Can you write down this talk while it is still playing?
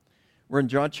We're in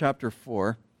John chapter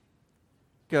 4.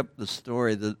 Pick up the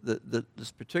story.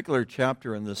 This particular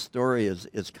chapter in this story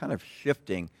is kind of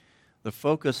shifting. The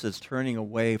focus is turning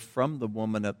away from the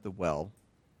woman at the well.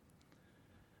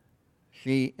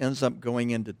 She ends up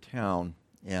going into town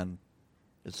and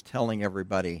is telling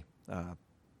everybody that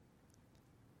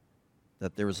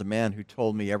there was a man who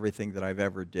told me everything that I've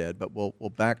ever did. But we'll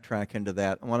backtrack into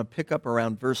that. I want to pick up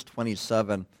around verse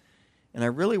 27, and I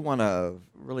really want to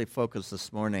focus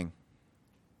this morning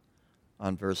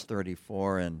on verse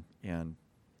 34 and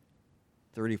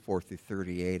 34 through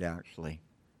 38, actually.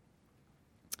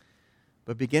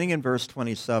 But beginning in verse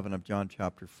 27 of John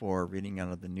chapter 4, reading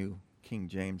out of the New King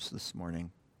James this morning.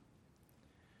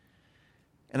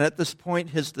 And at this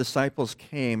point his disciples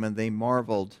came, and they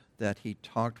marveled that he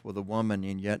talked with a woman,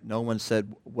 and yet no one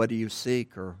said, "What do you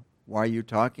seek?" or "Why are you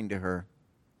talking to her?"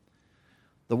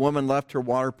 The woman left her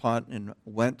water pot and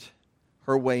went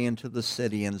her way into the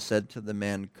city and said to the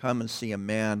men, "Come and see a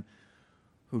man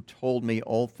who told me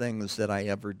all things that I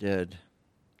ever did.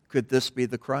 Could this be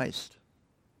the Christ?"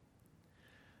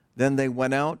 Then they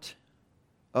went out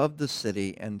of the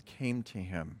city and came to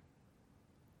him.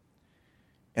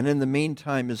 And in the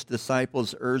meantime his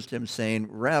disciples urged him, saying,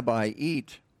 "Rabbi,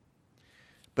 eat."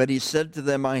 But he said to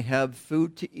them, "I have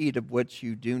food to eat of which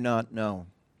you do not know."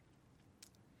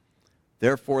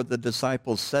 Therefore the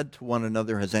disciples said to one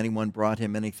another, "Has anyone brought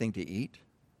him anything to eat?"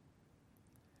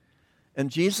 And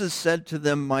Jesus said to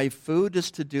them, "My food is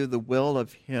to do the will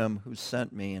of him who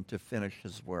sent me and to finish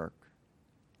his work.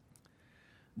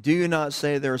 Do you not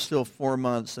say there are still 4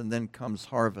 months and then comes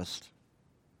harvest?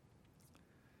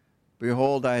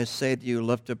 Behold, I say to you,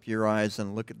 lift up your eyes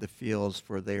and look at the fields,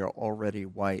 for they are already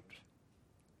white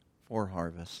for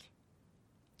harvest.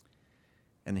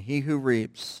 And he who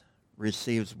reaps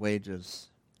receives wages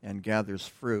and gathers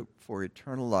fruit for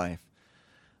eternal life,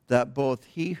 that both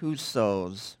he who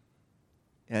sows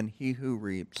and he who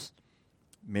reaps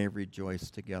may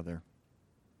rejoice together.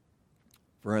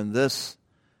 For in this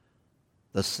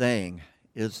the saying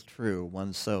is true,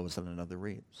 one sows and another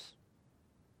reaps.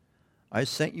 I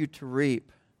sent you to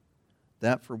reap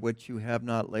that for which you have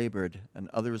not labored, and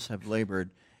others have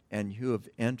labored, and you have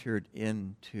entered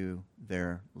into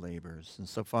their labors." And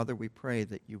so, Father, we pray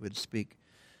that you would speak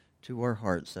to our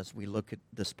hearts as we look at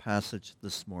this passage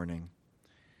this morning,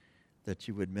 that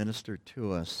you would minister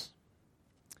to us,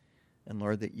 and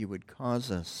Lord, that you would cause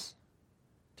us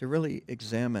to really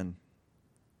examine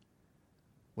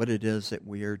what it is that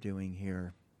we are doing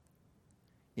here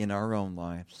in our own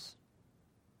lives,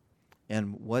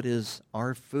 and what is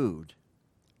our food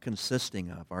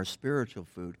consisting of, our spiritual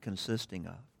food consisting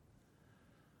of.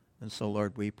 And so,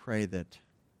 Lord, we pray that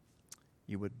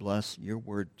you would bless your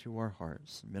word to our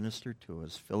hearts, minister to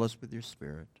us, fill us with your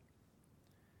Spirit,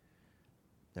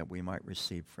 that we might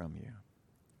receive from you.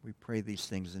 We pray these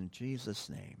things in Jesus'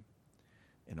 name,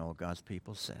 and all God's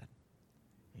people said,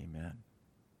 amen.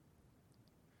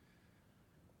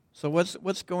 So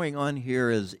what's going on here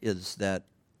is that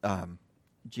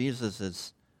Jesus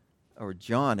is, or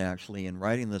John actually, in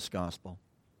writing this gospel,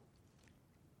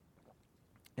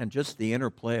 and just the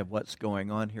interplay of what's going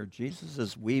on here, Jesus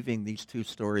is weaving these two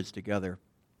stories together,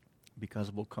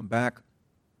 because we'll come back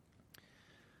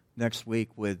next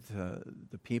week with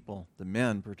the people, the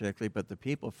men particularly, but the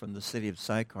people from the city of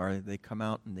Sychar. They come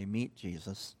out and they meet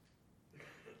Jesus,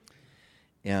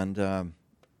 and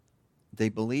they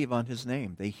believe on his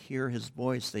name. They hear his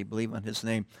voice. They believe on his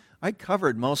name. I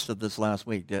covered most of this last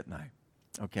week, didn't I?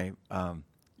 Okay,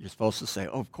 you're supposed to say,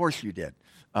 "Oh, of course you did."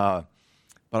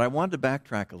 But I wanted to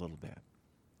backtrack a little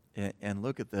bit and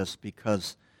look at this,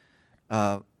 because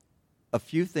a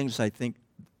few things I think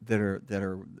that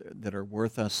are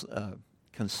worth us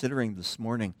considering this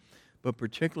morning, but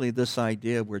particularly this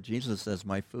idea where Jesus says,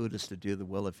 "My food is to do the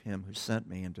will of him who sent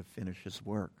me and to finish his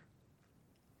work."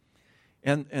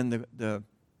 And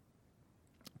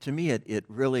to me it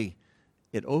really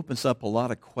opens up a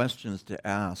lot of questions to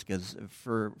ask. As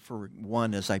for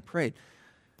one, as I prayed,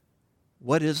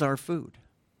 what is our food?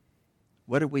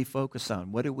 What do we focus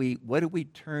on? What do we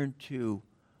turn to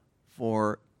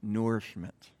for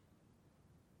nourishment?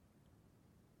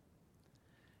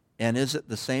 And is it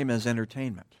the same as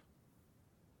entertainment?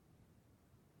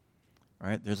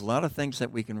 Right? There's a lot of things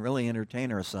that we can really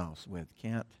entertain ourselves with,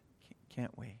 can't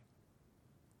we?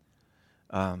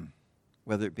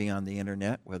 Whether it be on the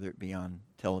internet, whether it be on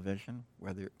television,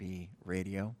 whether it be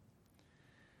radio,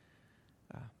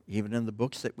 even in the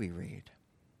books that we read.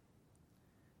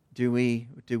 Do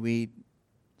we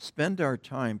spend our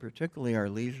time, particularly our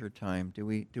leisure time, do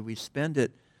we spend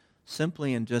it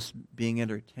simply in just being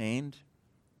entertained?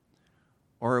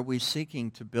 Or are we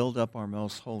seeking to build up our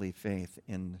most holy faith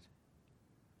in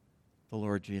the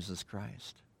Lord Jesus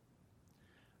Christ?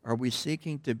 Are we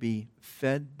seeking to be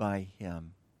fed by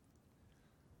him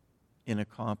in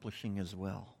accomplishing his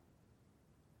will?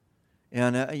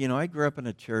 And, I grew up in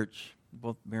a church.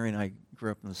 Both Mary and I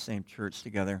grew up in the same church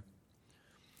together.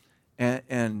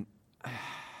 And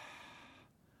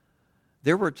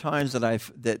there were times that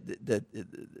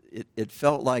it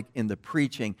felt like in the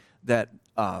preaching that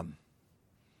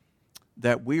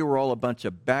we were all a bunch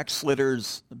of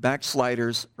backsliders,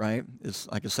 right? It's,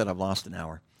 like I said, I've lost an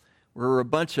hour. We were a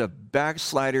bunch of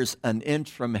backsliders an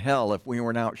inch from hell if we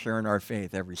weren't out sharing our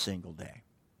faith every single day.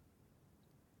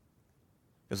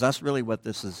 Because that's really what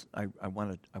this is. I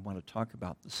want to talk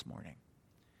about this morning.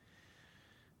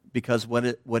 Because what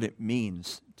it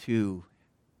means to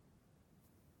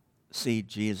see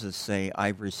Jesus say,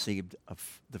 "I've received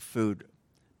the food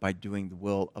by doing the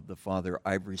will of the Father.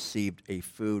 I've received a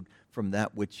food from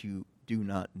that which you do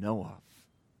not know of."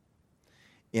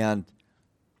 And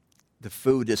the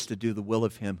food is to do the will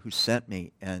of him who sent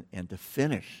me and to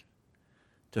finish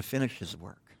his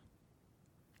work.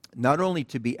 Not only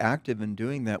to be active in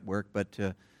doing that work, but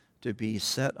to be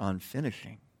set on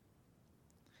finishing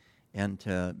and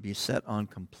to be set on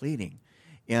completing.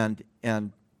 And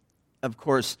of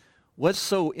course, what's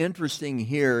so interesting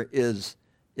here is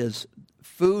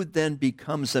food then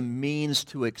becomes a means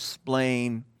to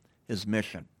explain his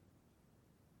mission.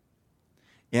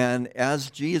 And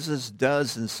as Jesus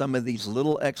does in some of these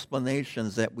little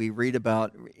explanations that we read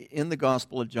about in the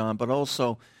Gospel of John, but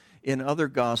also in other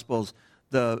Gospels,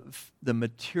 the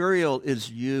material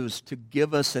is used to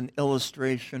give us an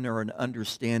illustration or an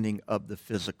understanding of the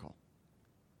physical.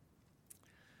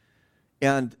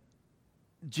 And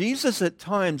Jesus at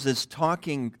times is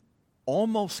talking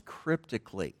almost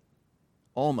cryptically.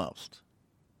 Almost.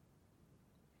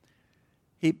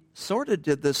 He sort of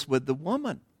did this with the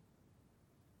woman,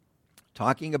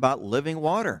 talking about living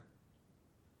water.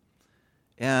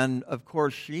 And, of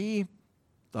course, she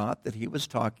thought that he was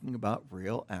talking about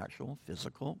real, actual,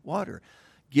 physical water.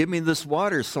 Give me this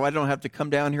water so I don't have to come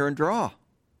down here and draw.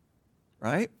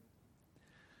 Right?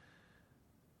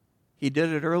 He did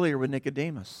it earlier with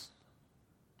Nicodemus.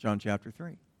 John chapter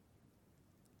 3.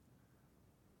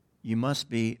 You must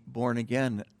be born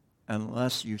again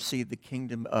unless you see the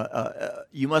kingdom.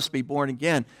 You must be born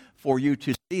again for you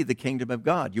to see the kingdom of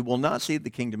God. You will not see the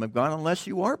kingdom of God unless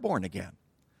you are born again.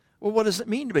 Well, what does it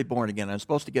mean to be born again? I'm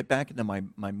supposed to get back into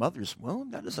my mother's womb?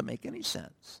 That doesn't make any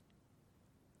sense.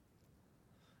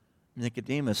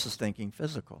 Nicodemus is thinking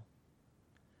physical.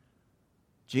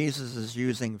 Jesus is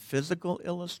using physical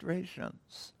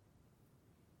illustrations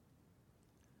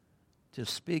to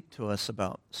speak to us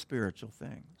about spiritual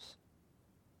things.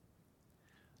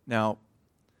 Now,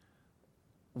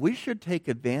 we should take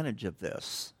advantage of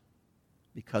this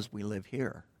because we live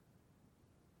here.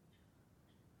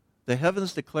 The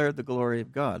heavens declare the glory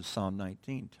of God, Psalm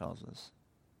 19 tells us.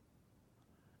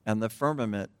 And the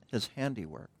firmament, his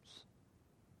handiworks.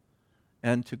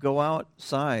 And to go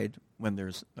outside when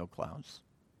there's no clouds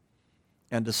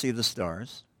and to see the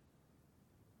stars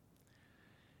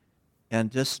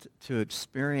and just to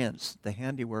experience the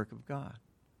handiwork of God,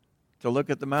 to look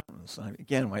at the mountains.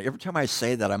 Again, every time I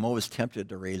say that, I'm always tempted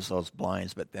to raise those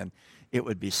blinds, but then it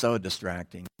would be so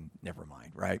distracting. Never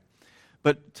mind, right?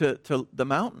 But to the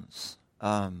mountains,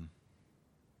 the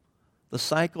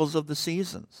cycles of the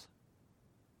seasons.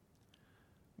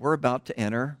 We're about to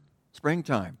enter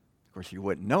springtime. Of course, you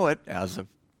wouldn't know it as of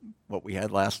what we had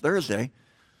last Thursday,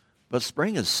 but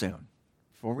spring is soon.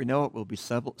 Before we know it, we'll be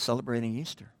celebrating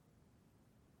Easter.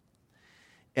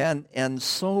 And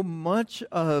so much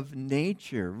of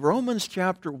nature, Romans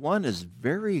chapter 1 is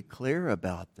very clear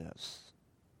about this.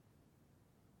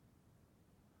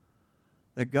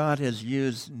 That God has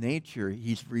used nature.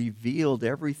 He's revealed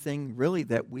everything really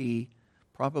that we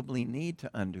probably need to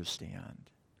understand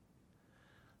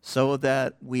so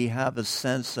that we have a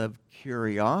sense of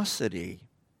curiosity.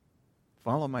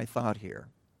 Follow my thought here.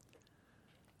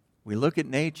 We look at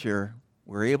nature,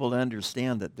 we're able to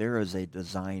understand that there is a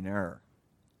designer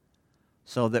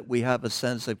so that we have a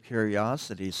sense of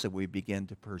curiosity so we begin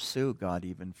to pursue God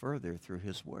even further through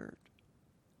his word.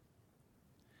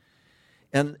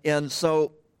 And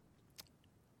so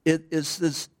it is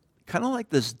this kind of like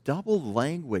this double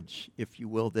language, if you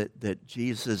will, that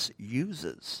Jesus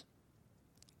uses.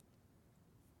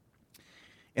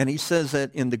 And he says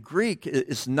that in the Greek,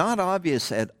 it's not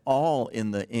obvious at all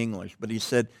in the English, but he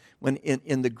said, when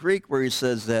in the Greek where he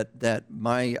says that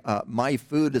my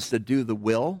food is to do the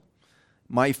will,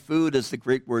 my food is the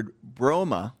Greek word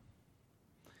broma,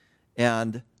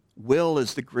 and will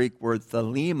is the Greek word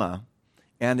thelema,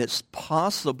 and it's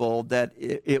possible that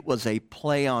it was a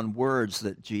play on words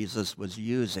that Jesus was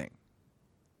using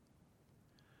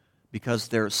because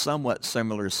they're somewhat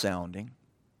similar sounding.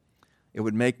 It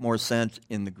would make more sense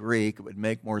in the Greek. It would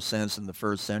make more sense in the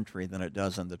first century than it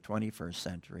does in the 21st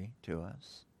century to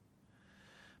us.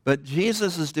 But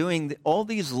Jesus is doing all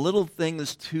these little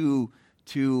things to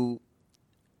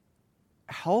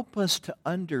help us to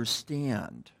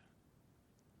understand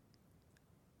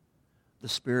the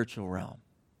spiritual realm,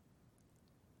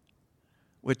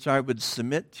 which I would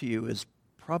submit to you is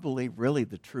probably really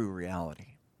the true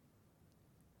reality.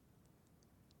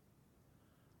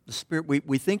 The spirit,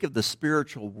 we think of the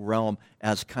spiritual realm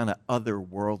as kind of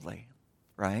otherworldly,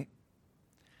 right?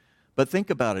 But think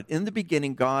about it. In the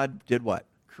beginning, God did what?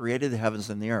 Created the heavens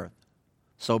and the earth.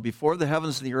 So before the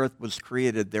heavens and the earth was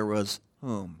created, there was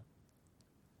whom?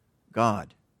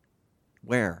 God.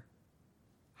 Where?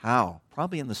 How?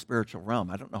 Probably in the spiritual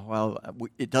realm. I don't know how.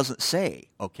 It doesn't say,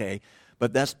 okay?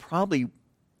 But that's probably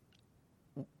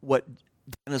what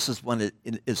Genesis 1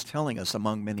 is telling us,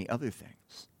 among many other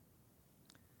things.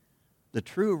 The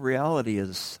true reality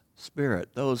is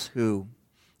spirit, those who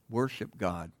worship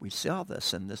God. We saw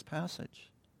this in this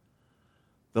passage.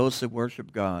 Those who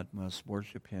worship God must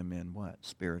worship him in what?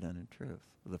 Spirit and in truth.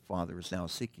 The Father is now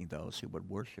seeking those who would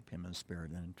worship him in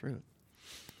spirit and in truth.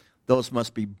 Those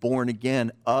must be born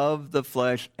again of the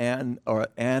flesh and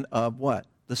of what?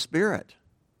 The Spirit.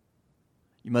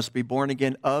 You must be born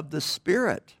again of the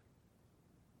Spirit.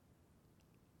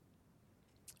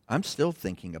 I'm still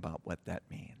thinking about what that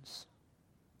means.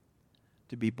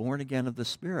 To be born again of the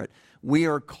Spirit. We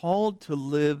are called to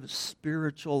live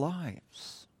spiritual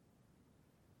lives.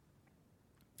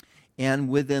 And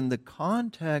within the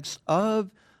context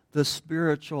of the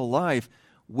spiritual life,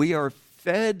 we are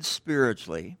fed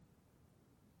spiritually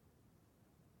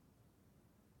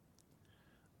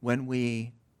when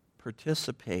we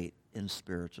participate in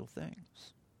spiritual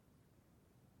things.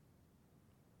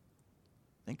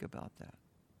 Think about that.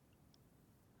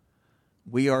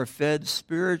 We are fed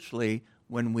spiritually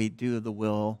when we do the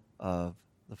will of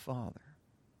the Father.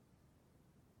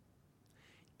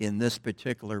 In this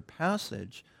particular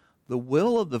passage, the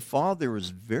will of the Father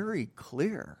is very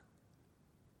clear.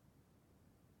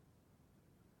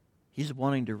 He's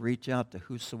wanting to reach out to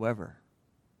whosoever.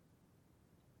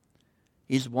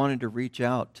 He's wanting to reach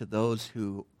out to those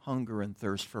who hunger and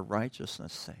thirst for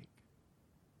righteousness' sake,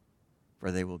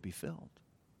 for they will be filled.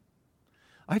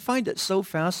 I find it so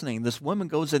fascinating. This woman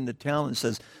goes into town and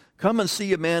says, "Come and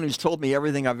see a man who's told me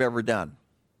everything I've ever done."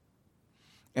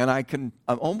 And I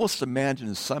almost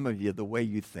imagine some of you, the way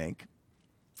you think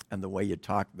and the way you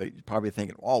talk, you're probably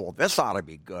thinking, "Oh, well, this ought to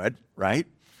be good," right?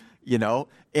 You know,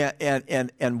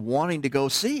 and wanting to go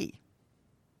see.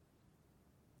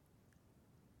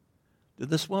 Did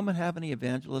this woman have any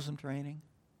evangelism training?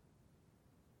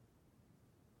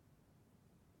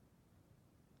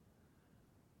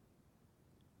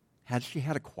 Had she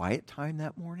had a quiet time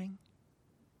that morning?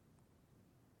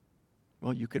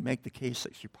 Well, you could make the case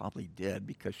that she probably did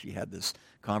because she had this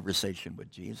conversation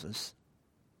with Jesus.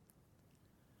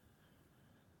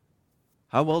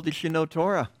 How well did she know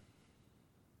Torah?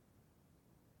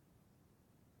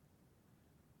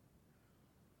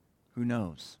 Who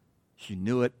knows? She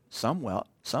knew it somewhat.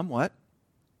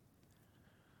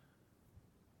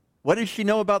 What did she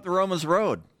know about the Romans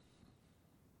road?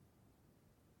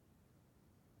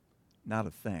 Not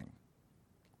a thing.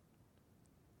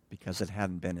 Because it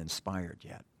hadn't been inspired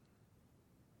yet.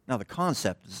 Now, the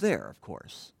concept is there, of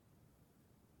course.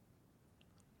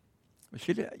 But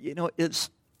she did, it's...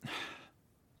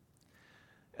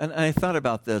 And I thought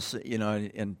about this,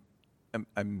 and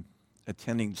I'm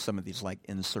attending some of these like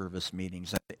in-service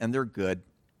meetings, and they're good.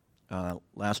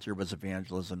 Last year was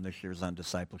evangelism. This year's on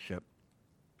discipleship.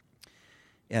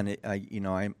 And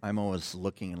I'm always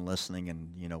looking and listening,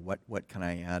 and what can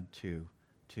I add to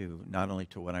not only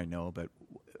to what I know, but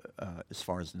as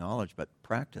far as knowledge, but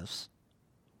practice.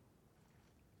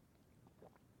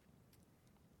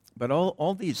 But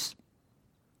all these,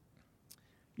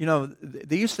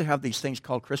 they used to have these things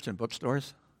called Christian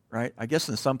bookstores, right? I guess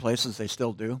in some places they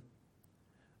still do.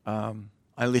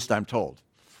 At least I'm told.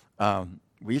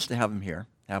 We used to have them here.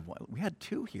 We had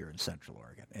 2 here in Central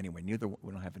Oregon. Anyway, we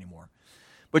don't have any more.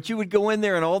 But you would go in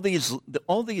there and all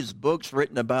these books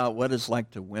written about what it's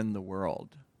like to win the world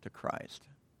to Christ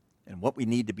and what we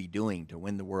need to be doing to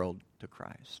win the world to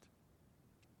Christ.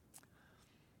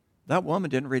 That woman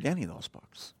didn't read any of those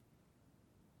books.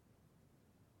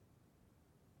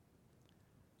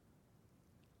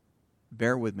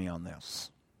 Bear with me on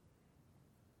this.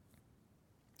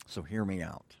 So hear me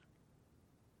out.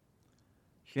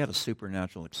 She had a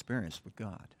supernatural experience with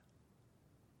God.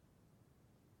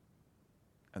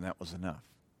 And that was enough.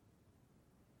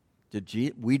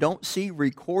 We don't see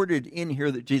recorded in here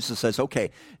that Jesus says,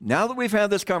 okay, now that we've had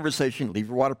this conversation, leave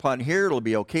your water pot in here. It'll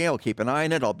be okay. I'll keep an eye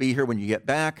on it. I'll be here when you get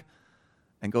back.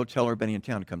 And go tell everybody in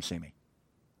town to come see me.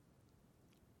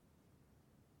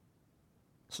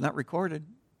 It's not recorded.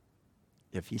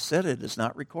 If he said it, it's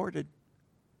not recorded.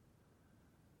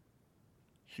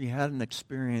 She had an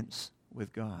experience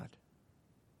with God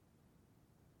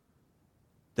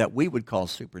that we would call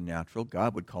supernatural.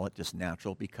 God would call it just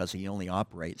natural because he only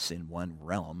operates in one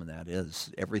realm, and that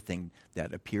is everything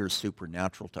that appears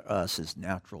supernatural to us is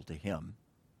natural to him.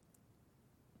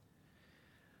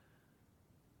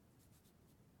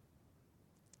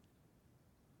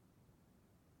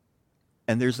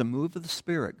 And there's a move of the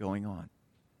Spirit going on.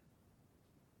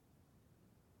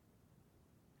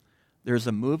 There's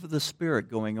a move of the Spirit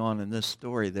going on in this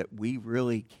story that we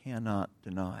really cannot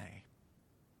deny.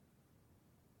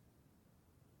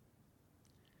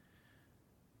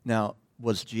 Now,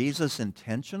 was Jesus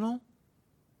intentional?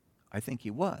 I think he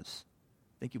was.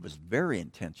 I think he was very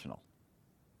intentional.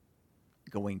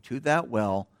 Going to that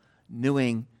well,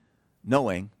 knowing,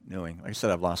 like I said,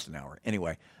 I've lost an hour.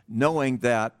 Anyway, knowing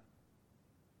that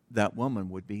that woman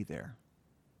would be there.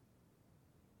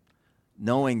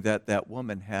 Knowing that that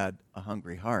woman had a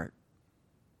hungry heart.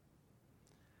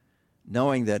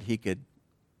 Knowing that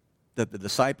that the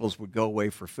disciples would go away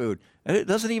for food. And it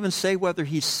doesn't even say whether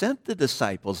he sent the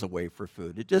disciples away for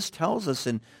food. It just tells us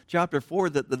in chapter 4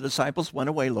 that the disciples went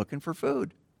away looking for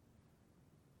food.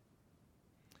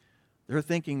 They're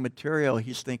thinking material,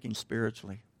 he's thinking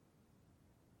spiritually.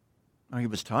 Now, he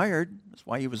was tired. That's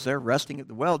why he was there resting at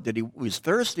the well. He was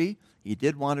thirsty. He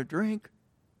did want a drink.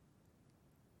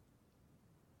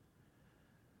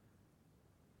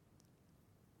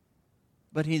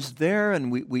 But he's there, and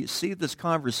we see this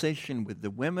conversation with the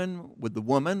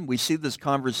woman. We see this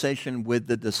conversation with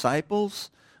the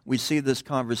disciples. We see this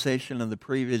conversation in the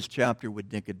previous chapter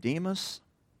with Nicodemus.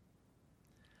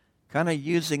 Kind of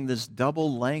using this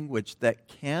double language that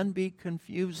can be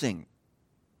confusing.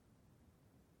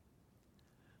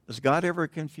 Does God ever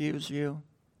confuse you?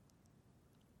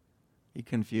 He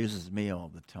confuses me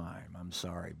all the time. I'm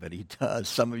sorry, but he does.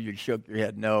 Some of you shook your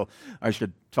head, no, I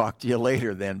should talk to you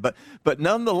later then. But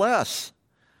nonetheless,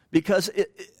 because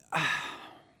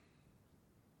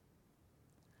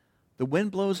the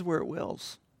wind blows where it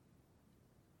wills.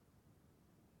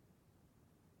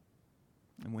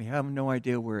 And we have no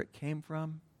idea where it came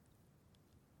from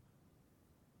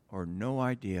or no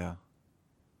idea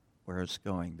where it's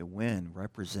going. The wind,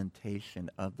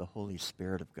 representation of the Holy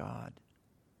Spirit of God.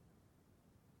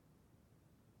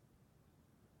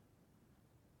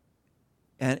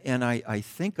 And I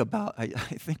think about,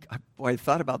 I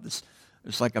thought about this.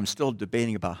 It's like I'm still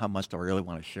debating about how much do I really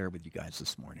want to share with you guys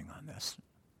this morning on this.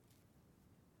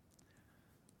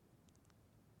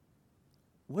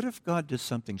 What if God did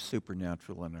something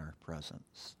supernatural in our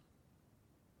presence?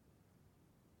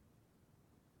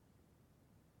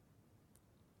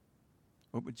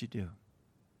 What would you do?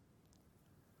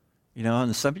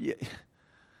 And some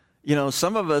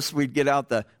of us we'd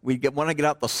want to get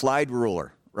out the slide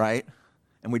ruler, right?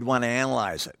 And we'd want to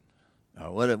analyze it.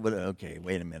 Oh, okay,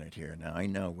 wait a minute here. Now, I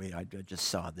know, I just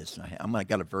saw this. And I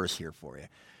got a verse here for you.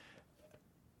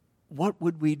 What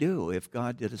would we do if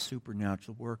God did a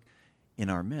supernatural work in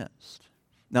our midst?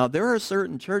 Now, there are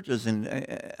certain churches, and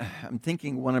I'm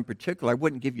thinking one in particular, I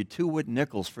wouldn't give you 2 wooden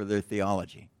nickels for their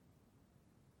theology.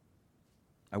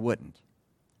 I wouldn't.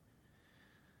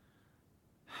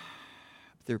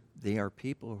 They are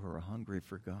people who are hungry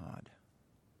for God.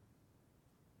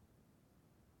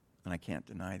 And I can't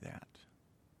deny that.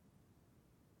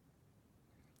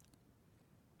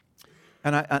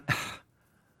 And I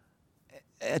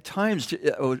at times,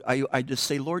 I just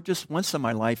say, Lord, just once in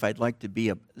my life, I'd like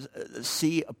to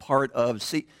see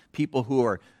people who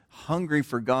are hungry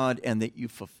for God, and that you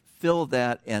fulfill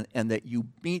that, and that you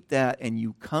meet that, and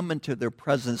you come into their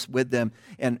presence with them,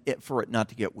 and for it not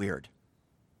to get weird.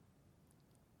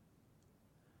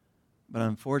 But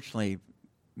unfortunately,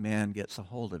 man gets a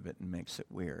hold of it and makes it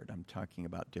weird. I'm talking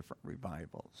about different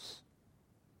revivals.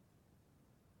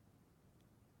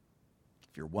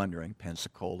 If you're wondering,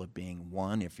 Pensacola being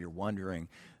one. If you're wondering,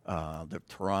 the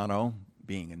Toronto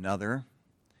being another.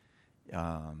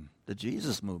 The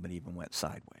Jesus movement even went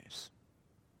sideways.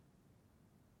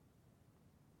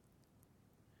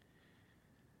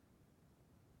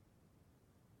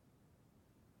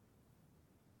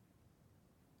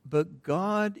 But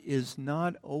God is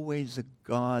not always a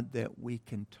God that we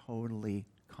can totally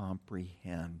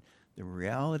comprehend. The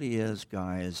reality is,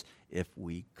 guys, if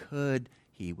we could,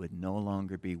 he would no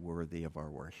longer be worthy of our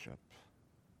worship.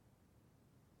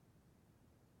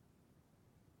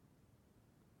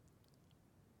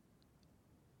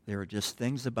 There are just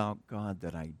things about God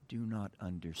that I do not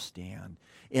understand.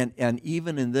 And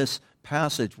even in this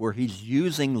passage where he's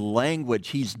using language,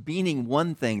 he's meaning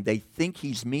one thing. They think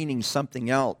he's meaning something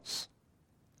else.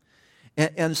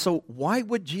 And so why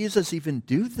would Jesus even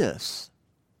do this?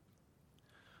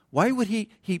 Why would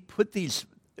he put these,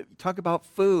 talk about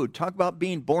food, talk about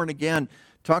being born again,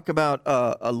 talk about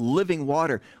a living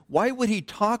water? Why would he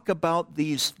talk about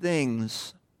these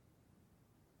things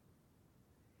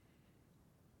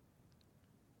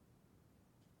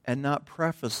and not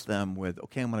preface them with,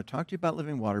 okay, I'm going to talk to you about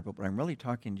living water, but what I'm really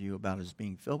talking to you about is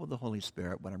being filled with the Holy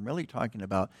Spirit. What I'm really talking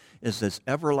about is this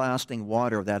everlasting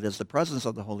water that is the presence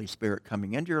of the Holy Spirit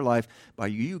coming into your life by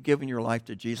you giving your life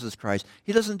to Jesus Christ.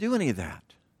 He doesn't do any of that.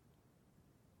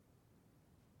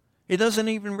 He doesn't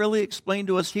even really explain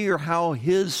to us here how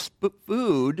his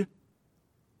food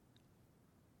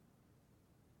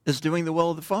is doing the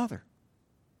will of the Father.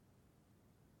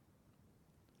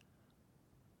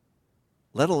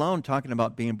 Let alone talking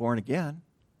about being born again,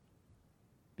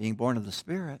 being born of the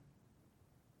Spirit.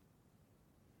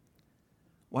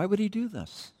 Why would he do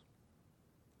this?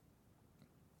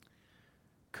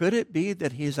 Could it be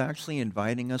that he's actually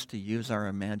inviting us to use our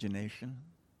imagination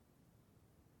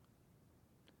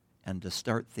and to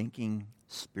start thinking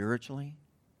spiritually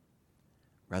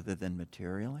rather than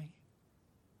materially?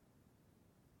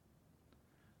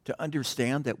 To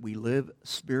understand that we live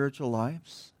spiritual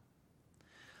lives?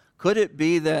 Could it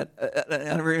be that,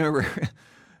 I remember,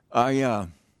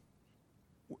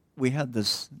 we had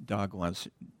this dog once.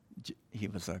 He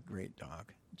was a great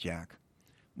dog, Jack.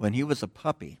 When he was a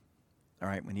puppy, all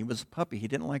right, he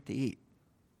didn't like to eat.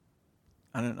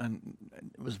 It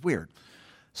was weird.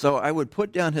 So I would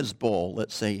put down his bowl,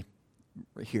 let's say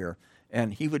here,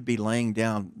 and he would be laying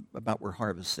down about where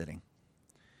Harv is sitting.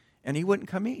 And he wouldn't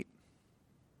come eat.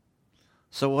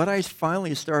 So what I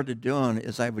finally started doing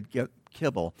is I would get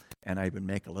kibble, and I would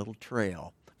make a little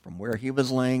trail from where he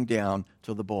was laying down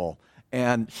to the bowl.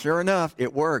 And sure enough,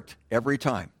 it worked every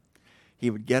time. He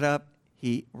would get up,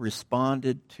 he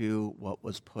responded to what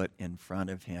was put in front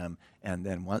of him, and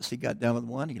then once he got done with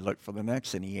one, he looked for the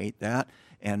next, and he ate that,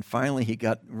 and finally he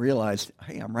realized,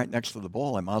 hey, I'm right next to the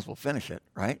bowl, I might as well finish it,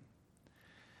 right?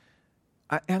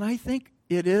 And I think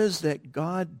it is that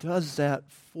God does that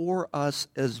for us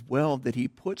as well, that he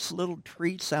puts little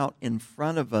treats out in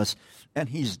front of us, and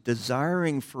he's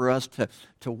desiring for us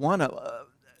to want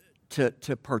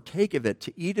to partake of it,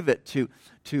 to eat of it, to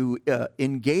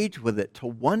engage with it, to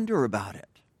wonder about it.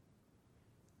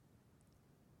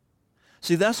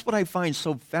 See, that's what I find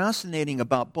so fascinating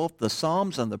about both the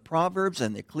Psalms and the Proverbs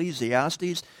and the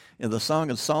Ecclesiastes and the Song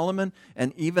of Solomon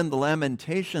and even the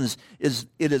Lamentations is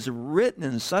it is written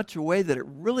in such a way that it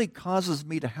really causes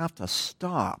me to have to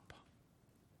stop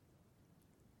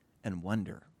and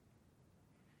wonder.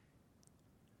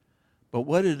 But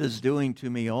what it is doing to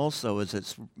me also is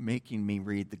it's making me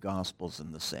read the Gospels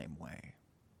in the same way.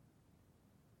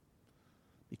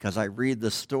 Because I read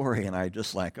the story and I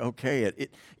just like, okay,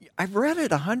 I've read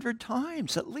it 100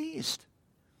 times at least.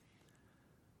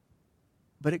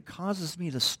 But it causes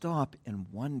me to stop and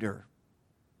wonder.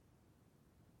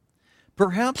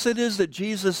 Perhaps it is that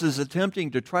Jesus is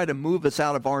attempting to try to move us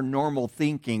out of our normal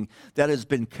thinking that has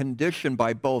been conditioned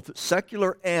by both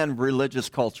secular and religious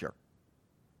culture.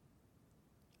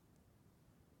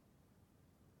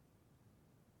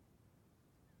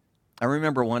 I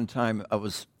remember one time I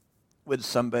was with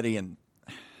somebody and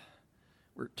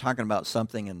we're talking about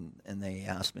something and they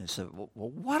asked me, they said, well,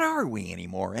 what are we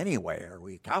anymore anyway? Are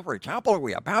we Calvary Chapel? Are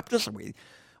we a Baptist? And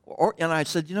I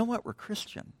said, you know what? We're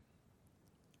Christian.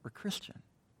 We're Christian.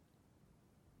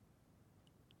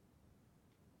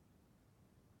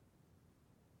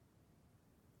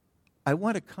 I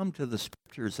want to come to the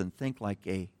Scriptures and think like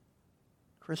a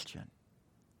Christian.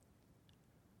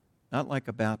 Not like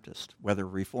a Baptist, whether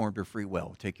Reformed or Free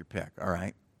Will. Take your pick, all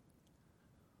right?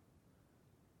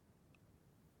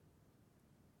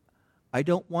 I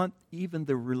don't want even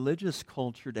the religious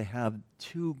culture to have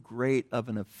too great of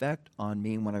an effect on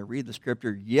me when I read the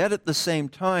Scripture. Yet at the same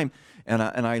time, and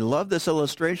I love this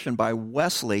illustration by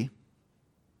Wesley.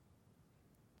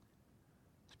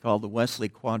 It's called the Wesley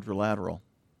Quadrilateral.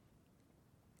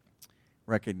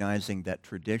 Recognizing that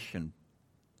tradition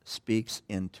speaks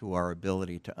into our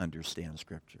ability to understand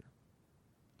Scripture.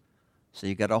 So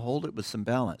you got to hold it with some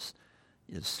balance.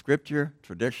 It's Scripture,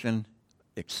 tradition,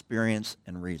 experience,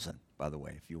 and reason, by the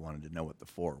way, if you wanted to know what the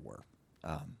four were.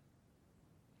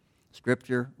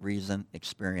 Scripture, reason,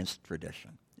 experience,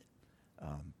 tradition.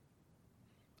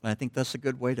 And I think that's a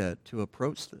good way to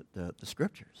approach the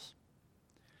Scriptures.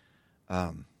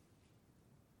 But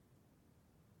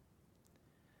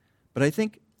I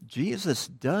think Jesus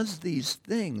does these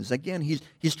things. Again,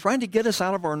 he's trying to get us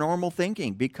out of our normal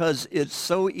thinking because it's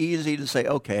so easy to say,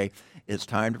 okay, it's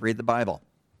time to read the Bible.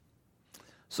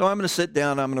 So I'm going to sit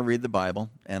down, I'm going to read the Bible,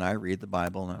 and I read the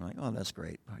Bible, and I'm like, oh, that's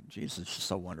great. Jesus is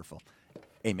so wonderful.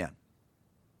 Amen.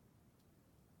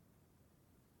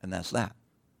 And that's that.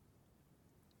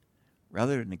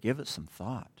 Rather than to give it some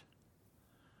thought,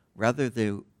 rather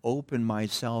to open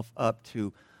myself up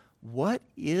to what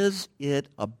is it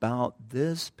about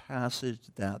this passage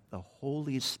that the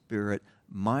Holy Spirit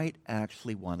might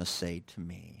actually want to say to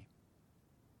me,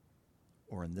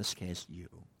 or in this case, you,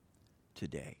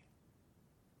 today.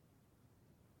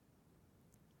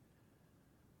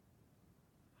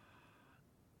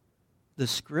 The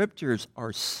Scriptures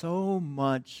are so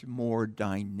much more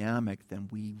dynamic than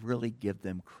we really give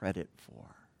them credit for.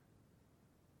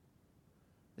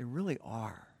 They really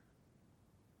are.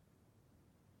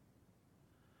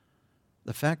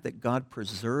 The fact that God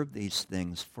preserved these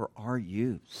things for our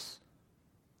use.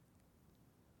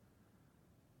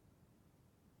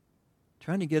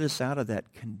 Trying to get us out of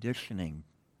that conditioning,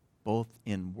 both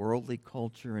in worldly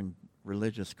culture and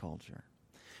religious culture.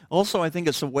 Also, I think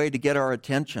it's a way to get our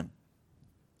attention.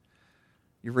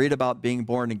 You read about being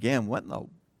born again. What in the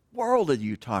world are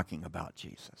you talking about,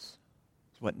 Jesus?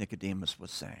 That's what Nicodemus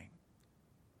was saying.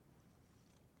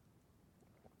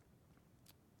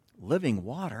 Living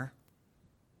water?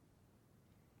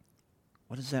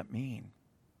 What does that mean?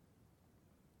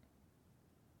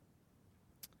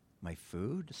 My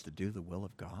food is to do the will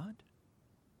of God?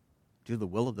 Do the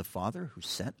will of the Father who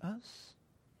sent us?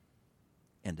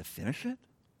 And to finish it?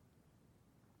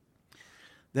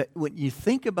 That when you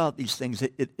think about these things,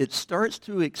 it starts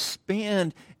to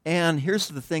expand, and here's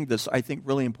the thing that's, I think,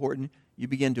 really important. You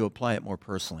begin to apply it more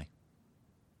personally.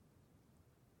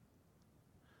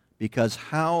 Because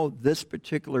how this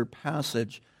particular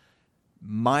passage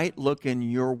might look in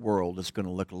your world is going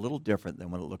to look a little different than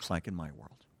what it looks like in my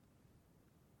world.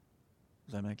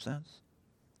 Does that make sense?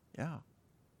 Yeah.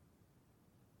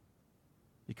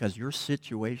 Because your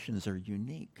situations are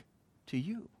unique to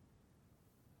you.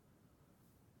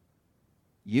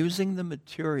 Using the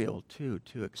material, too,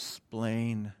 to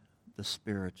explain the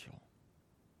spiritual.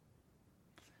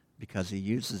 Because he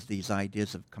uses these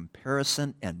ideas of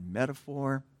comparison and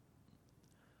metaphor.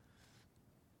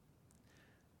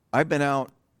 I've been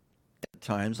out at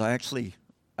times. I actually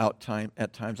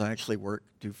work,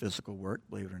 do physical work,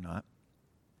 believe it or not.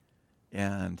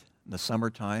 And in the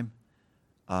summertime,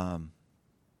 and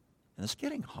it's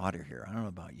getting hotter here. I don't know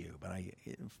about you, but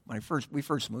when we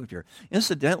first moved here.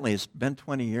 Incidentally, it's been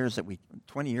 20 years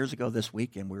ago this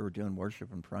weekend, we were doing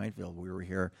worship in Prideville. We were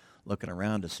here looking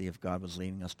around to see if God was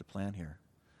leading us to plant here.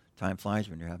 Time flies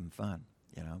when you're having fun,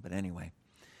 you know. But anyway,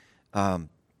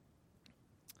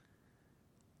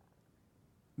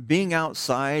 being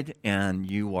outside and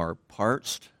you are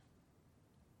parched,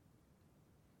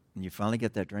 and you finally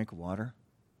get that drink of water.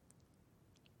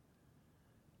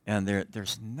 And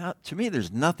there's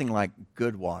nothing like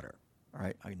good water, all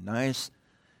right? Nice.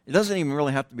 It doesn't even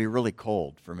really have to be really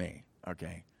cold for me,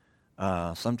 okay?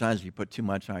 Sometimes you put too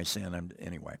much ice in,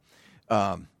 anyway.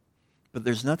 But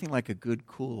there's nothing like a good,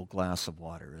 cool glass of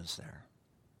water, is there?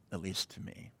 At least to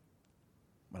me.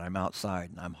 When I'm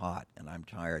outside and I'm hot and I'm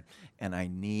tired and I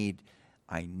need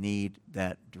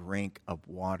that drink of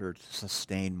water to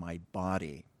sustain my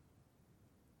body.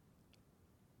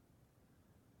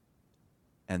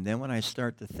 And then when I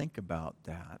start to think about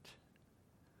that,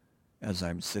 as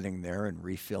I'm sitting there and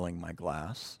refilling my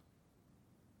glass,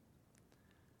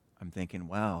 I'm thinking,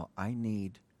 wow, I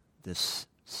need this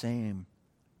same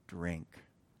drink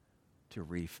to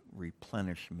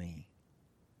replenish me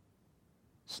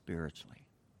spiritually.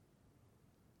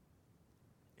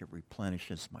 It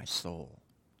replenishes my soul.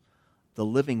 The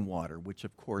living water, which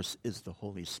of course is the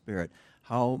Holy Spirit.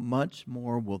 How much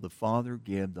more will the Father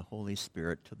give the Holy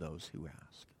Spirit to those who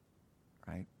ask?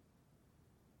 Right?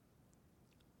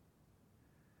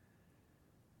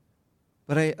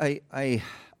 But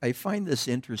I find this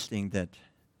interesting that,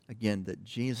 again, that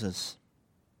Jesus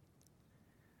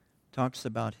talks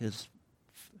about his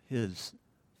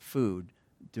food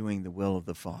doing the will of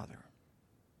the Father.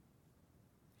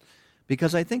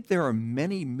 Because I think there are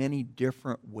many, many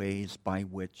different ways by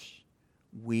which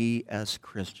we as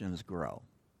Christians grow.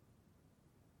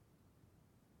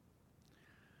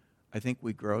 I think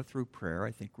we grow through prayer.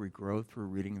 I think we grow through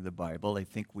reading the Bible. I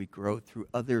think we grow through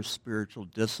other spiritual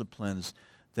disciplines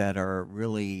that are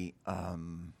really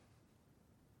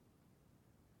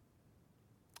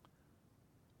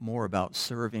more about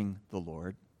serving the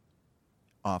Lord,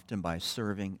 often by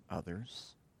serving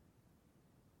others.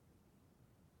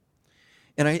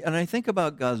 And I think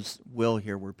about God's will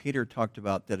here, where Peter talked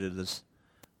about that it is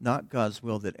not God's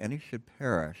will that any should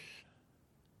perish,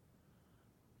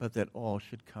 but that all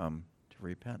should come to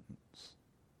repentance.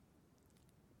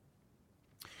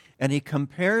 And he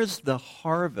compares the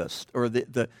harvest, or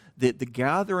the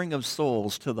gathering of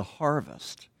souls, to the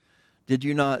harvest. Do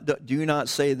you not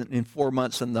say that in 4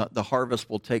 months and the harvest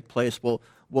will take place?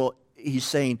 Well, he's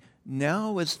saying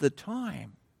now is the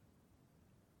time.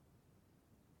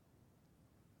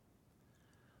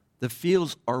 The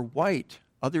fields are white.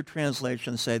 Other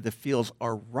translations say the fields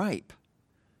are ripe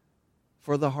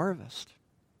for the harvest.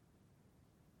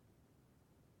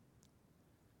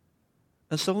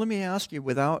 And so let me ask you,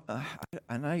 I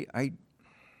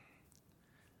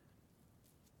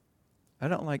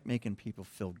don't like making people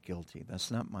feel guilty. That's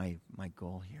not my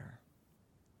goal here.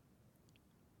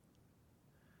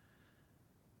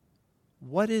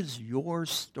 What is your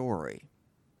story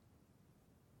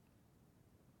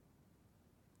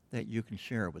that you can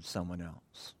share with someone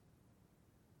else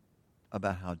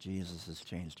about how Jesus has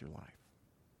changed your life?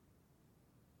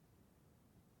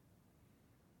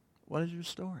 What is your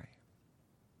story?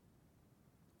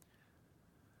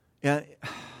 And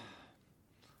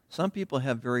some people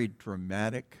have very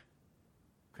dramatic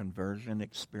conversion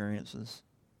experiences.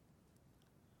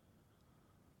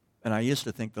 And I used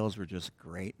to think those were just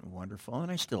great and wonderful,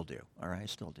 and I still do. All right, I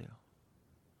still do.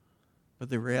 But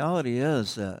the reality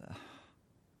is, I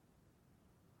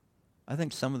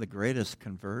think some of the greatest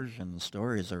conversion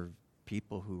stories are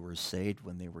people who were saved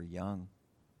when they were young,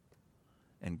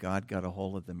 and God got a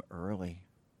hold of them early.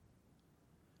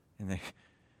 And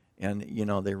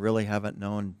they really haven't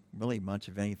known really much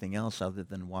of anything else other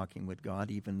than walking with God,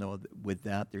 even though with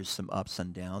that there's some ups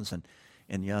and downs.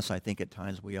 And yes, I think at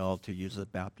times we all, to use the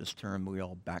Baptist term, we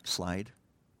all backslide.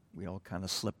 We all kind of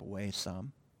slip away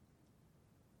some.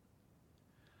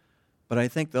 But I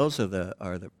think those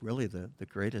are really the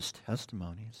greatest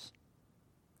testimonies.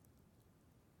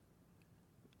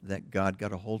 That God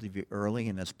got a hold of you early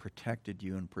and has protected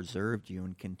you and preserved you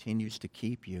and continues to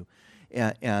keep you.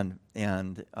 But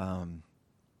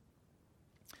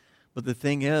the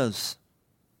thing is,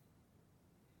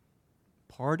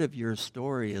 part of your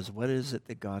story is, what is it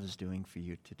that God is doing for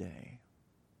you today?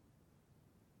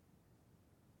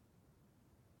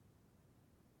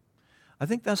 I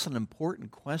think that's an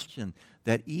important question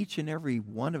that each and every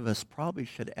one of us probably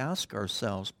should ask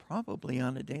ourselves, probably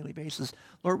on a daily basis.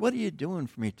 Lord, what are you doing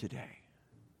for me today?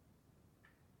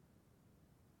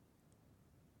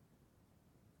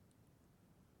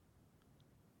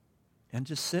 And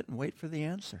just sit and wait for the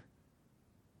answer.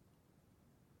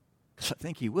 Because I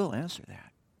think he will answer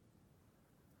that.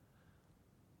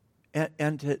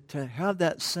 And to have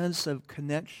that sense of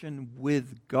connection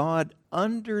with God,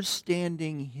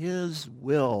 understanding his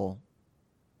will,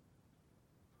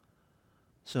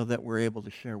 so that we're able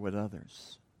to share with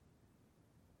others.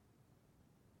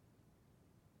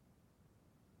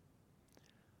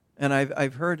 And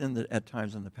I've heard at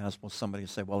times in the past, somebody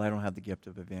say, well, I don't have the gift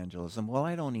of evangelism. Well,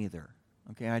 I don't either.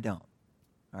 Okay, I don't.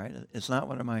 All right?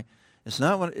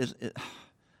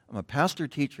 I'm a pastor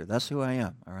teacher. That's who I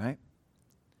am. All right?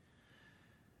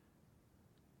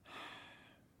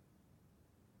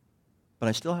 But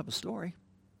I still have a story.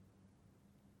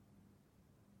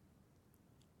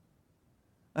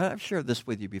 I've shared this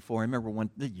with you before. I remember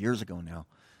years ago now,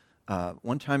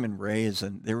 one time in Ray's,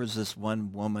 and there was this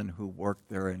one woman who worked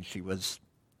there, and she was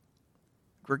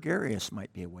gregarious,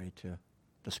 might be a way to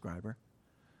describe her.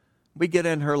 We get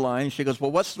in her line. She goes,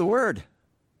 well, what's the word?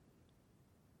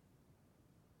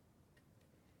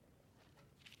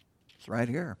 It's right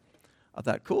here. I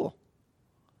thought, cool.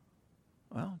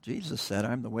 Well, Jesus said,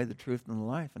 I'm the way, the truth, and the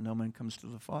life, and no man comes to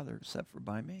the Father except for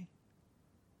by me.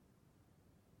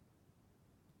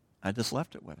 I just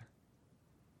left it with her.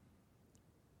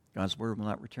 God's word will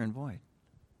not return void.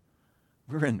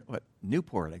 We're in,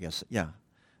 Newport, I guess. Yeah.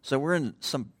 So we're in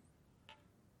some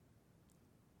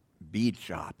bead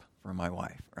shop for my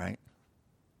wife, right?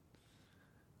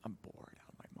 I'm bored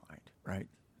out of my mind, right?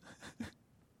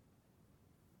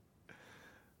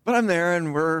 But I'm there,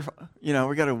 and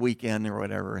we got a weekend or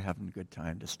whatever, having a good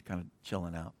time, just kind of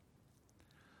chilling out.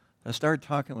 I started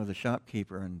talking with the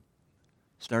shopkeeper and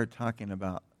started talking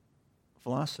about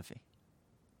philosophy,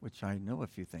 which I know a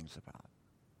few things about.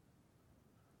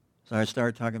 So I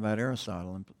started talking about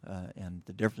Aristotle and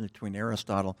the difference between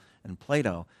Aristotle and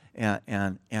Plato,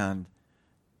 and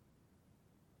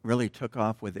really took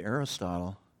off with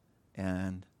Aristotle.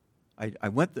 And I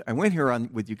went here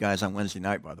with you guys on Wednesday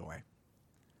night, by the way.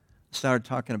 Started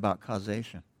talking about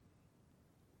causation.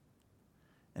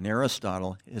 And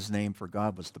Aristotle, his name for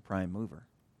God was the prime mover.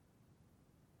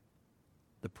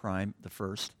 The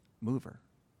first mover.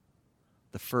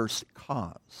 The first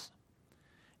cause.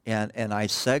 And I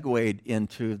segued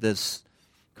into this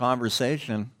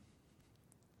conversation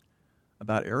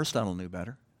about Aristotle knew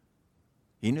better.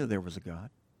 He knew there was a God.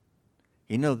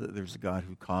 He knew that there's a God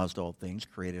who caused all things,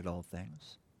 created all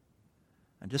things.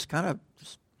 And I'm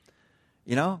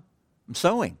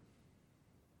sowing.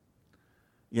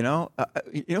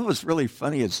 What's really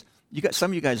funny is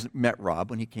some of you guys met Rob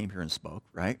when he came here and spoke,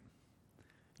 right?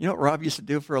 You know what Rob used to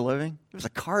do for a living? He was a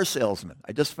car salesman.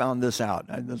 I just found this out.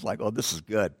 I was like, oh, this is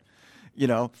good.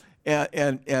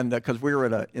 And because we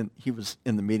were he was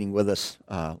in the meeting with us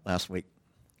last week.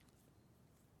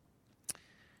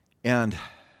 And,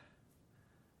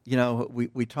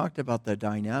 we talked about the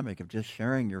dynamic of just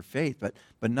sharing your faith,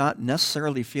 but not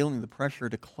necessarily feeling the pressure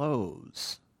to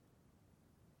close.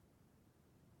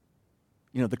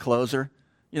 The closer.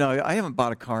 I haven't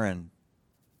bought a car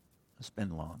it's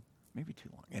been long, maybe too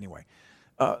long. Anyway,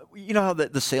 you know how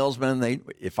the salesman,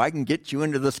 if I can get you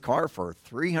into this car for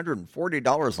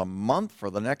 $340 a month for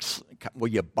the next, will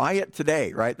you buy it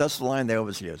today, right? That's the line they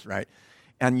always use, right?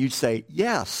 And you say,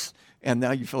 yes. And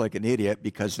now you feel like an idiot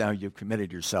because now you've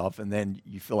committed yourself, and then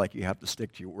you feel like you have to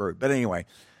stick to your word. But anyway,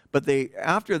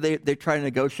 after they try to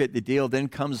negotiate the deal, then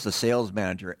comes the sales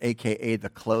manager, a.k.a. the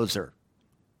closer,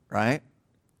 right?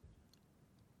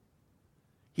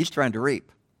 He's trying to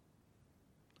reap.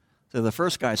 So the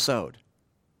first guy sowed.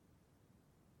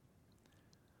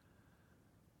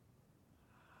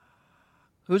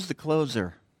 Who's the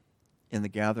closer in the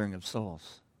gathering of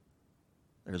souls?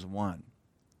 There's one.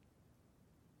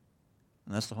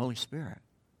 And that's the Holy Spirit.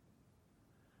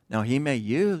 Now, he may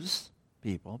use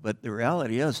people, but the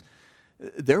reality is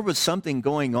there was something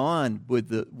going on with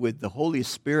the Holy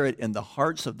Spirit in the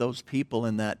hearts of those people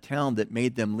in that town that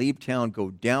made them leave town,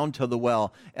 go down to the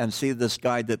well, and see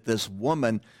this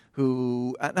woman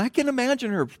who, and I can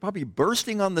imagine her probably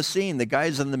bursting on the scene. The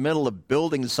guy's in the middle of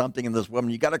building something, and this woman,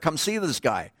 you got to come see this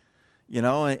guy.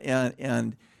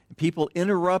 And people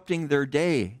interrupting their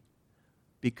day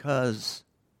because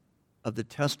of the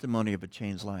testimony of a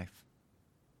changed life.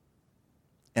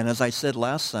 And as I said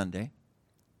last Sunday,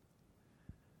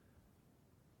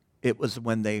 it was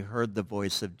when they heard the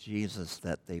voice of Jesus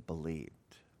that they believed.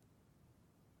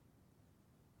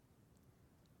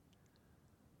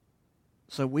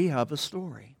 So we have a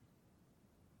story.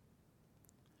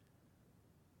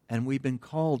 And we've been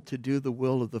called to do the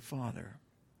will of the Father.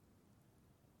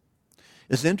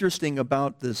 It's interesting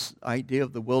about this idea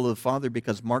of the will of the Father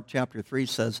because Mark chapter 3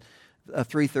 says,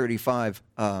 3:35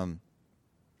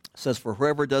 says, for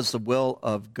whoever does the will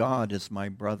of God is my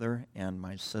brother and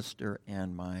my sister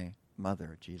and my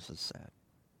mother, Jesus said.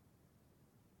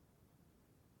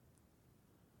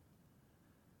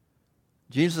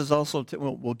 Jesus also,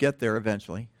 we'll get there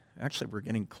eventually. Actually, we're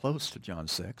getting close to John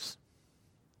 6.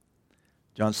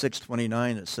 John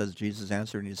 6:29, it says, Jesus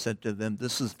answered and he said to them,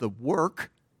 this is the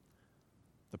work,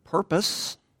 the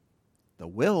purpose, the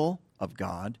will of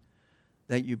God,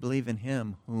 that you believe in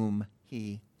him whom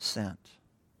he sent.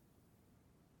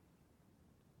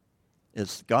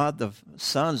 It's God the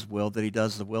Son's will that he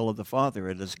does the will of the Father.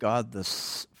 It is God the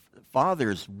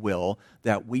Father's will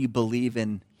that we believe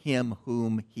in him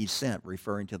whom he sent,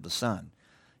 referring to the Son.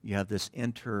 You have this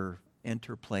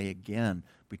interplay again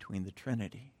between the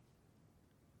Trinity.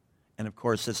 And of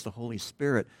course, it's the Holy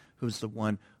Spirit who's the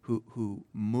one who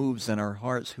moves in our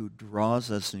hearts, who draws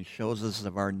us and shows us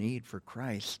of our need for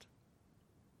Christ.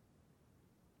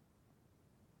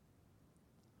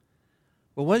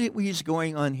 But what he's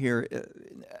going on here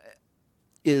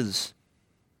is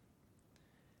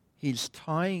he's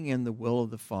tying in the will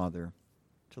of the Father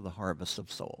to the harvest of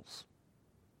souls.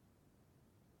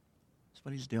 That's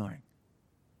what he's doing.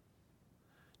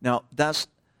 Now, that's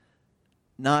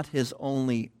not his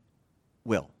only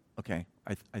will, okay?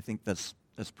 I think that's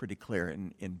pretty clear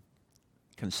in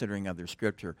considering other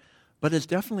scripture. But it's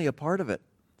definitely a part of it.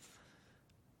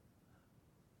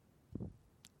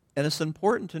 And it's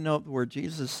important to note where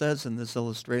Jesus says in this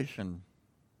illustration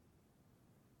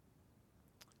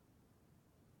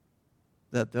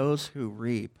that those who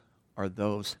reap are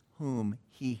those whom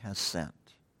he has sent.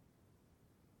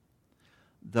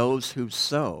 Those who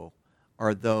sow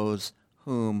are those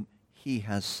whom he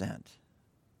has sent.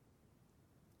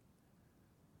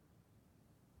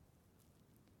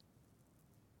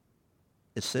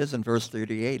 It says in verse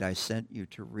 38, I sent you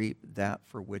to reap that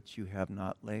for which you have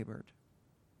not labored.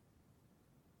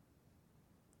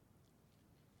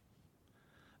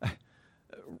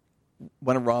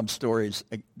 one of Rob's stories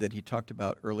that he talked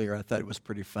about earlier, I thought it was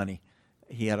pretty funny.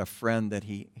 He had a friend that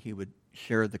he would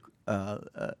share the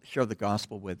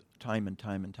gospel with time and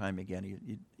time and time again.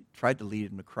 He tried to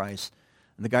lead him to Christ,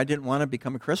 and the guy didn't want to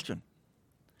become a Christian.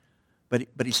 But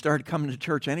he started coming to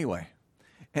church anyway.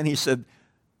 And he said,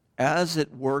 as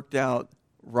it worked out,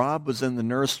 Rob was in the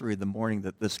nursery the morning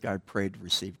that this guy prayed to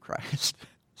receive Christ.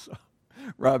 So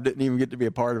Rob didn't even get to be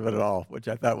a part of it at all, which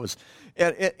I thought was,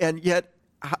 and yet,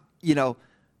 you know,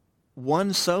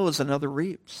 one sows, another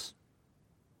reaps.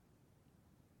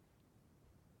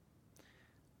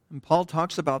 And Paul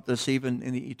talks about this even,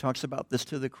 and he talks about this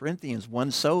to the Corinthians.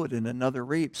 One sowed and another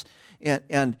reaps.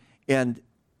 And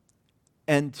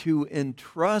to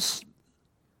entrust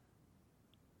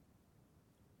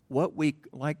what we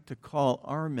like to call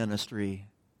our ministry,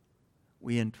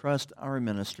 we entrust our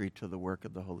ministry to the work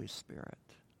of the Holy Spirit.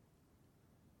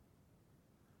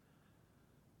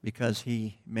 Because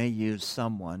he may use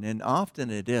someone, and often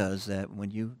it is that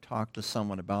when you talk to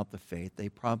someone about the faith, they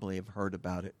probably have heard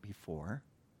about it before.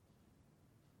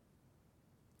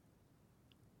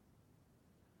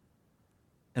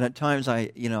 And at times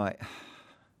I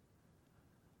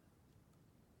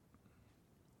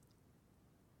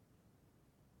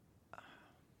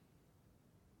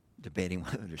debating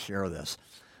whether to share this.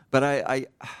 But I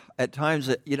at times,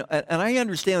 and I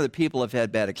understand that people have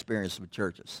had bad experiences with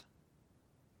churches.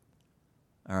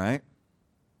 All right?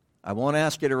 I won't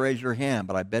ask you to raise your hand,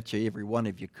 but I bet you every one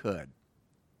of you could.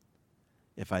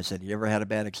 If I said, you ever had a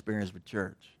bad experience with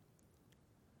church?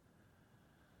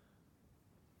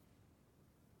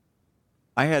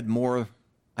 I had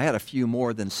a few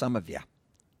more than some of you.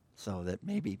 So that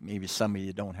maybe some of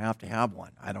you don't have to have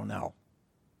one. I don't know.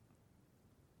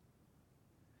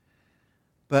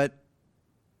 But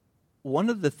one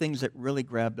of the things that really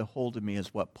grabbed a hold of me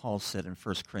is what Paul said in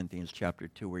 1 Corinthians chapter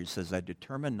 2, where he says, I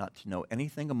determined not to know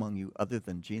anything among you other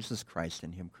than Jesus Christ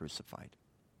and him crucified.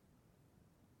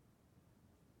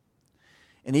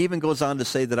 And he even goes on to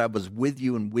say that I was with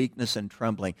you in weakness and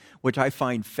trembling, which I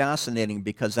find fascinating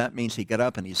because that means he got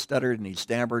up and he stuttered and he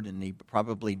stammered and he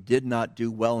probably did not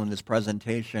do well in his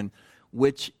presentation,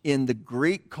 which in the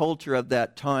Greek culture of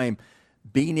that time,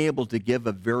 being able to give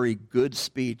a very good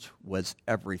speech was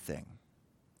everything.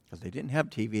 Because they didn't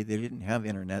have TV, they didn't have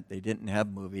internet, they didn't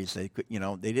have movies, they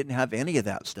didn't have any of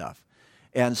that stuff.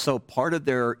 And so part of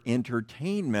their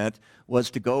entertainment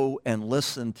was to go and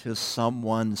listen to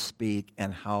someone speak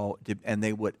and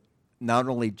they would not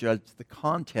only judge the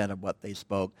content of what they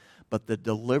spoke, but the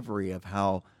delivery of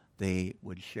how they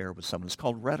would share with someone. It's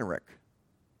called rhetoric.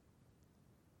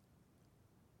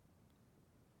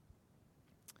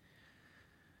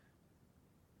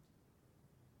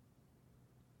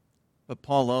 But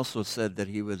Paul also said that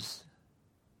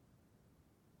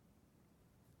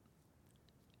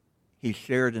he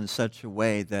shared in such a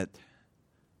way that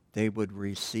they would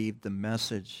receive the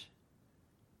message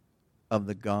of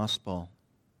the gospel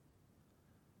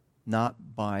not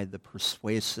by the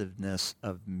persuasiveness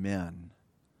of men,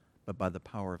 but by the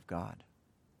power of God,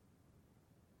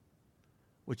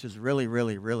 which is really,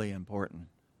 really, really important.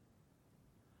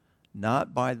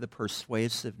 Not by the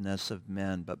persuasiveness of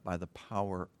men, but by the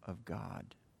power of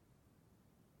God.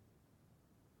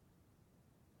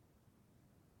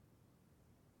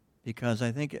 Because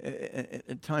I think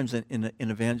at times in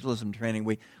evangelism training,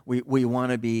 we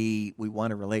want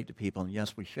to relate to people, and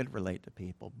yes, we should relate to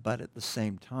people, but at the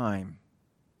same time,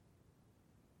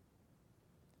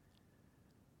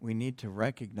 we need to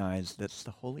recognize that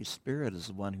the Holy Spirit is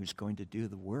the one who's going to do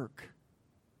the work.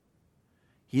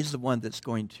 He's the one that's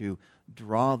going to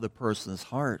draw the person's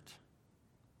heart.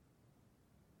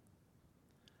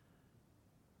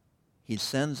 He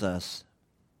sends us,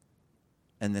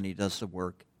 and then he does the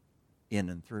work in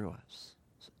and through us.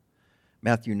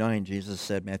 Matthew 9, Jesus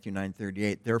said, Matthew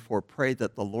 9:38, therefore pray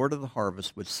that the Lord of the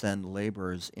harvest would send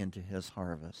laborers into his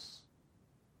harvest.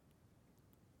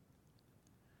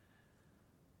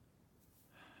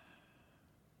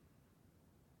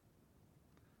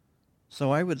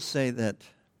 So I would say that,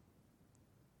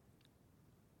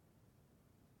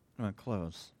 I'm going to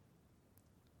close,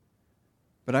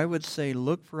 but I would say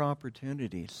look for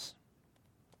opportunities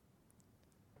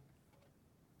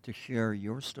to share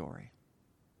your story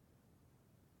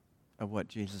of what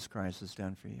Jesus Christ has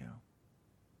done for you.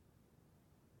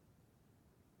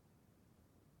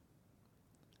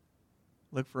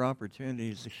 Look for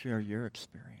opportunities to share your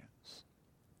experience.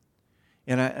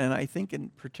 And I think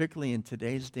particularly in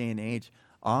today's day and age,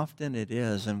 often it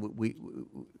is, and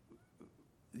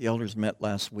the elders met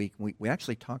last week, and we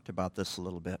actually talked about this a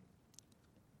little bit.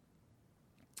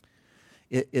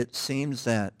 It seems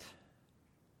that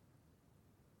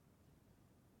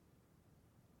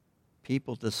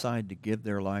people decide to give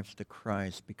their lives to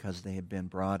Christ because they have been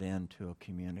brought into a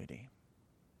community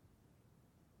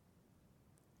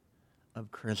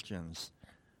of Christians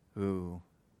who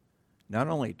not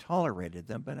only tolerated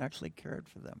them, but actually cared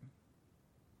for them.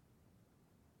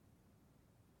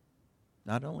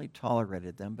 Not only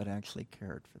tolerated them, but actually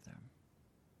cared for them.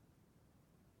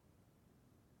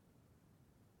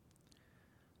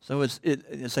 So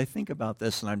as I think about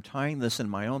this, and I'm tying this in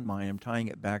my own mind, I'm tying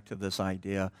it back to this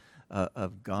idea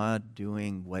of God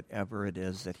doing whatever it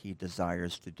is that he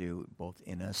desires to do, both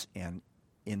in us and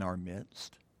in our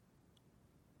midst.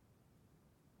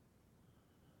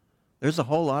 There's a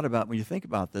whole lot about, when you think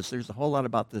about this, there's a whole lot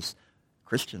about this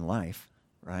Christian life,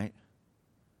 right?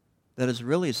 That is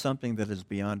really something that is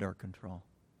beyond our control.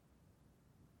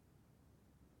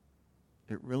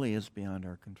 It really is beyond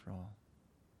our control.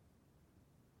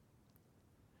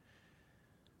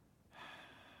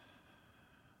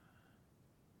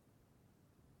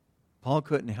 Paul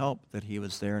couldn't help that he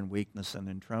was there in weakness and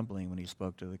in trembling when he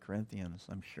spoke to the Corinthians.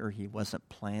 I'm sure he wasn't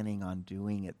planning on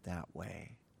doing it that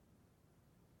way.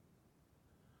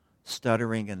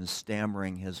 Stuttering and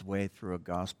stammering his way through a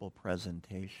gospel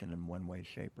presentation in one way,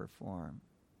 shape, or form.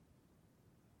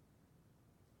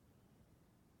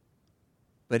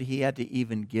 But he had to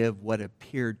even give what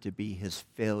appeared to be his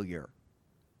failure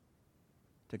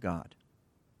to God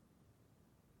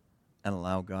and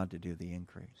allow God to do the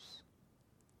increase.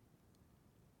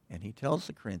 And he tells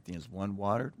the Corinthians, one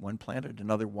watered, one planted,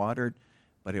 another watered,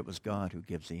 but it was God who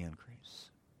gives the increase.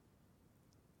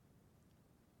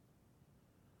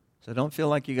 So don't feel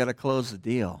like you got to close the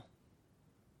deal.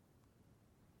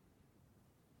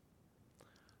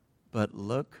 But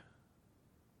look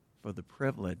for the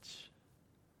privilege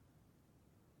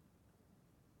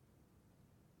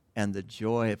and the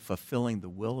joy of fulfilling the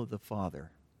will of the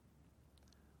Father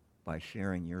by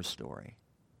sharing your story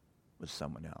with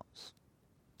someone else.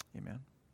 Amen.